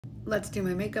let's do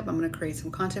my makeup. I'm gonna create some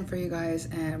content for you guys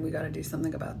and we gotta do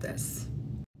something about this.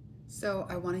 So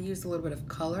I wanna use a little bit of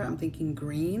color. I'm thinking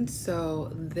green.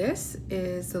 So this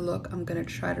is the look I'm gonna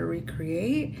try to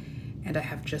recreate and I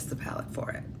have just the palette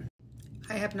for it.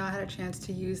 I have not had a chance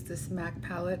to use this MAC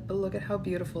palette, but look at how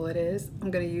beautiful it is.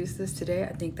 I'm gonna use this today.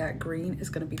 I think that green is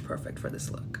gonna be perfect for this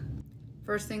look.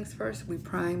 First things first, we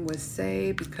prime with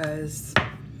Saie because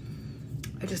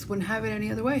I just wouldn't have it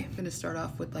any other way. I'm gonna start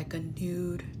off with like a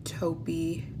nude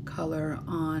taupey color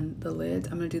on the lids.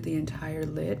 I'm gonna do the entire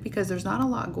lid because there's not a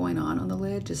lot going on the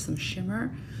lid, just some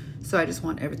shimmer. So I just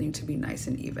want everything to be nice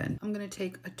and even. I'm gonna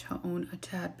take a tone a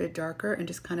tad bit darker and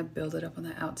just kind of build it up on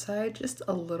the outside, just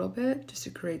a little bit, just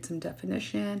to create some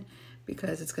definition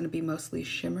because it's gonna be mostly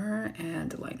shimmer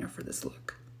and liner for this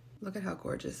look. Look at how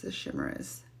gorgeous this shimmer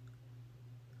is.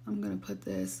 I'm gonna put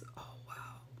this, oh wow.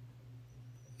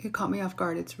 It caught me off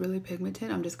guard, it's really pigmented.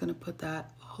 I'm just gonna put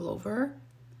that all over,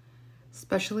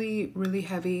 especially really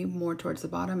heavy, more towards the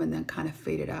bottom and then kind of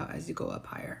fade it out as you go up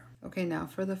higher. Okay, now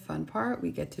for the fun part,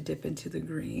 we get to dip into the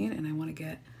green and I wanna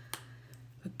get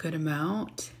a good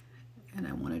amount and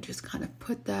I wanna just kind of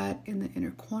put that in the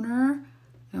inner corner.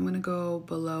 And I'm gonna go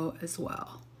below as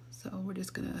well. So we're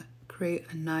just gonna create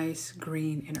a nice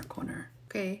green inner corner.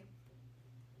 Okay,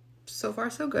 so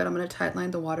far so good. I'm gonna tight line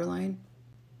the waterline.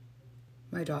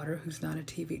 My daughter, who's not a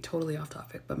TV, totally off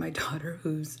topic, but my daughter,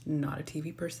 who's not a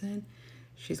TV person,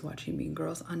 she's watching Mean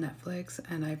Girls on Netflix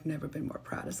and I've never been more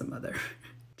proud as a mother.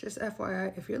 Just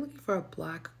FYI, if you're looking for a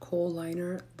black kohl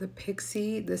liner, the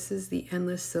Pixi, this is the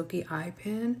Endless Silky Eye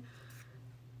Pen.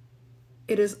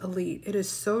 It is elite. It is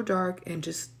so dark and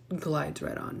just glides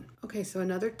right on. Okay, so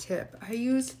another tip. I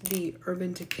use the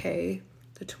Urban Decay,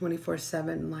 the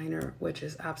 24/7 liner, which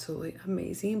is absolutely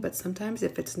amazing. But sometimes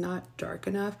if it's not dark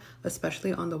enough,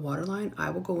 especially on the waterline, I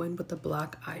will go in with the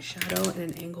black eyeshadow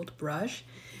and an angled brush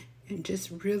and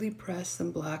just really press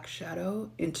some black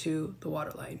shadow into the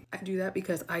waterline. I do that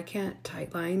because I can't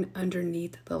tightline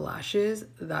underneath the lashes.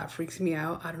 That freaks me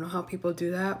out. I don't know how people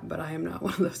do that, but I am not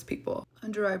one of those people.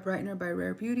 Under Eye Brightener by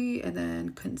Rare Beauty, and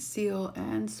then conceal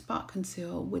and spot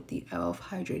conceal with the e.l.f.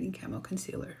 Hydrating Camo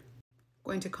Concealer.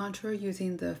 Going to contour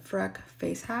using the Freck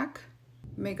Face Hack.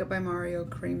 Makeup by Mario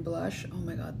Cream Blush. Oh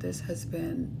my god, this has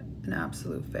been an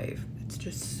absolute fave. It's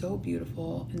just so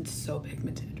beautiful and so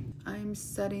pigmented. I'm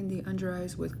setting the under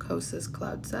eyes with Kosas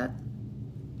Cloud Set.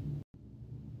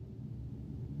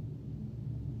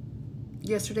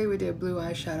 Yesterday we did blue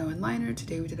eyeshadow and liner.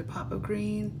 Today we did a pop of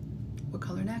green. What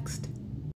color next?